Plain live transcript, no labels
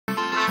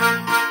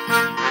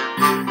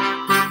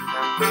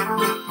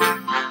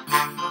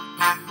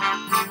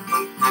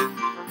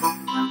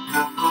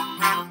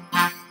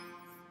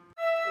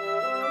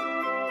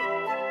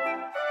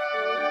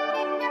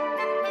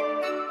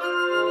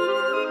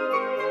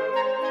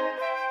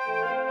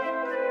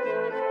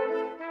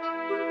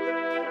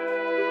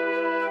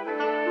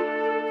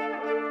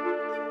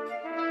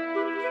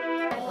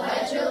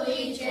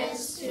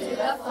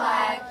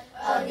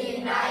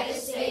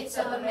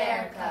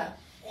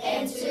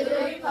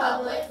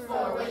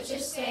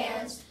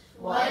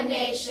one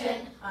nation,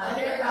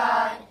 under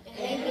God,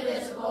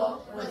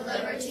 indivisible, with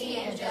liberty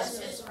and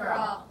justice for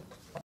all.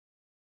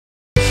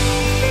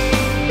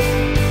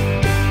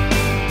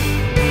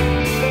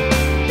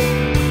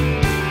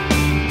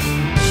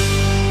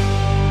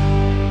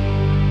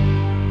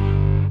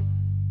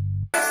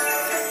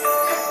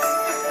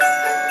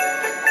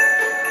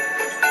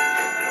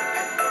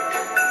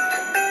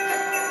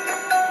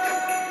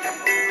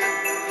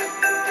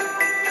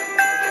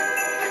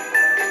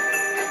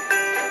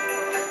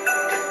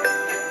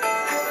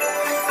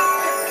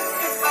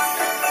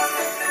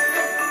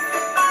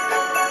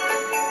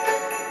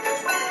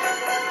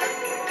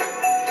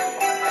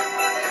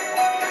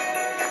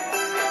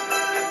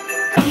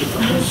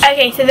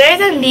 Okay, so there's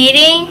a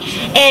meeting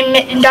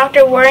in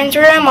Dr. Warren's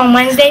room on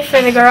Wednesday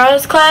for the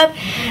girls club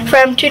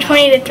from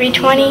 2:20 to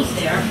 3:20.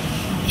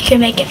 You can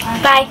make it.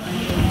 Bye.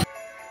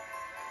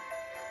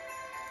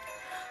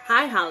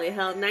 Hi, Holly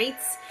Hill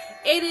Knights.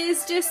 It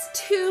is just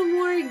 2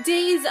 more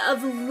days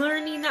of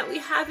learning that we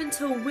have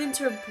until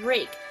winter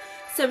break.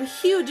 Some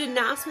huge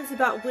announcements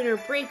about winter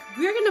break.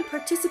 We're going to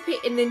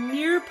participate in the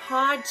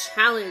Nearpod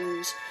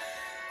Challenge.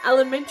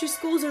 Elementary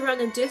schools around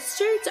the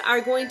district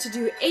are going to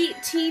do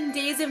 18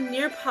 days of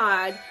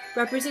Nearpod,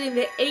 representing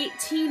the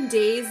 18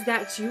 days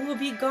that you will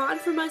be gone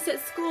from us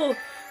at school.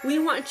 We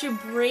want your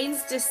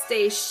brains to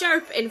stay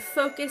sharp and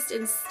focused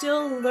and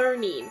still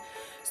learning.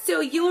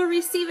 So you will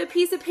receive a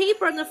piece of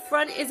paper. On the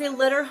front is a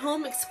letter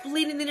home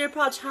explaining the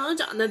Nearpod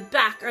Challenge. On the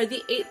back are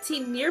the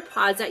 18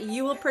 Nearpods that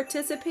you will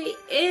participate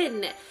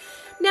in.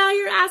 Now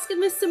you're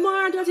asking, Miss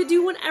Samara, do I have to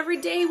do one every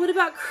day? What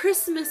about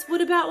Christmas? What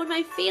about when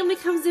my family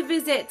comes to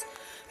visit?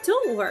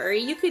 Don't worry,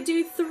 you could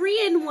do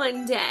 3 in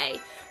one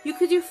day. You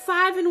could do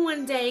 5 in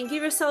one day and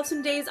give yourself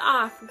some days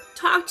off.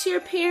 Talk to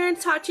your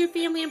parents, talk to your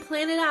family, and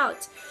plan it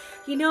out.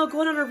 You know,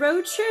 going on a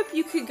road trip,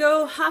 you could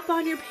go hop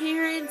on your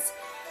parents'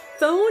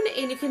 phone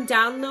and you can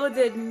download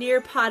the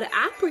Nearpod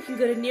app, or you can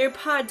go to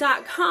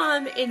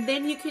nearpod.com and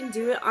then you can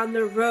do it on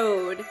the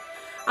road.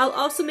 I'll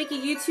also make a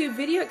YouTube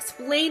video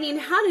explaining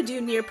how to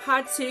do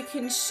Nearpod so you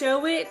can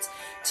show it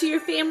to your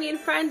family and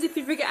friends. If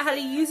you forget how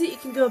to use it, you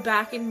can go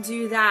back and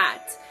do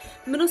that.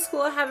 Middle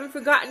school, I haven't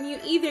forgotten you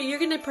either. You're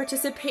going to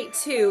participate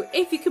too.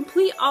 If you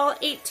complete all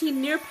 18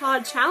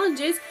 Nearpod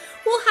challenges,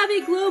 we'll have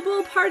a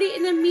global party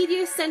in the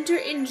Media Center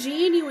in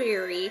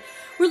January.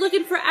 We're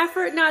looking for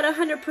effort, not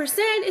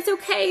 100%. It's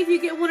okay if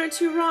you get 1 or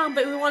 2 wrong,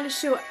 but we want to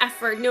show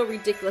effort. No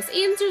ridiculous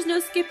answers, no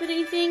skipping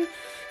anything.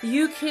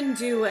 You can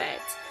do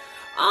it.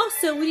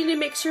 Also, we need to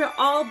make sure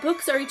all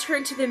books are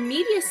returned to the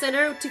Media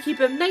Center to keep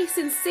them nice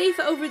and safe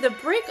over the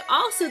break.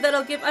 Also,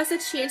 that'll give us a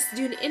chance to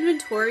do an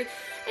inventory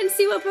and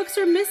see what books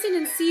are missing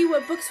and see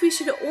what books we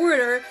should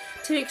order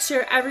to make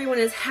sure everyone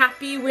is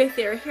happy with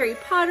their Harry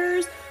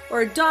Potters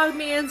or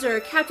Dogmans or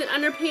Captain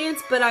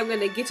Underpants, but I'm going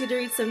to get you to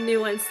read some new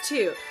ones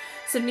too.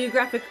 Some new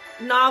graphic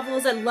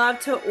novels I'd love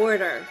to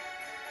order.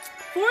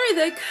 For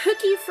the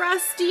cookie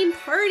frosting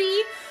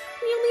party,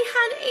 we only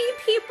had 8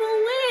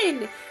 people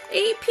win.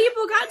 8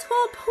 people got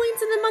 12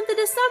 points in the month of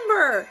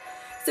December.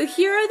 So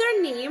here are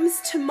their names.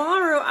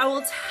 Tomorrow I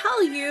will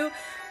tell you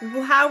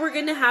how we're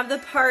going to have the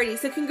party.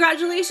 So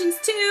congratulations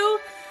to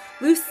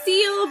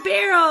Lucille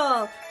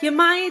Barrel,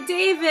 Yamaya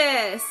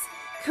Davis,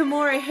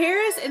 Kamora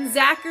Harris, and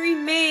Zachary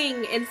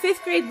Ming. In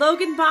 5th grade,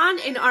 Logan Bond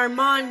and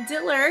Armand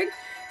Dillard.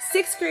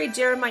 6th grade,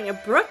 Jeremiah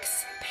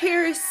Brooks,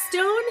 Paris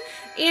Stone,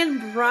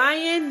 and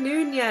Brian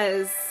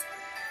Nunez.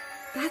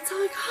 That's all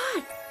I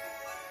got.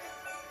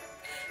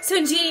 So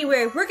in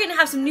January, we're going to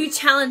have some new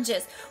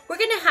challenges. We're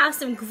going to have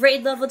some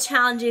grade level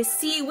challenges,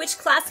 see which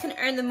class can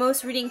earn the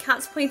most reading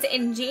counts points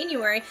in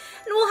January,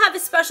 and we'll have a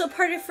special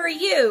party for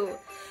you.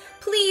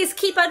 Please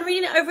keep on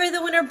reading over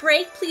the winter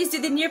break. Please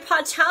do the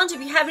Nearpod Challenge.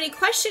 If you have any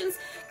questions,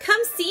 come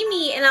see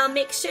me and I'll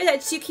make sure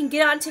that you can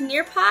get onto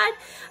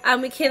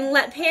Nearpod. We can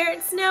let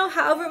parents know,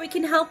 however we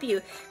can help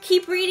you.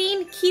 Keep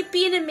reading, keep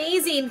being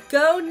amazing.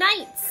 Go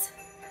Knights!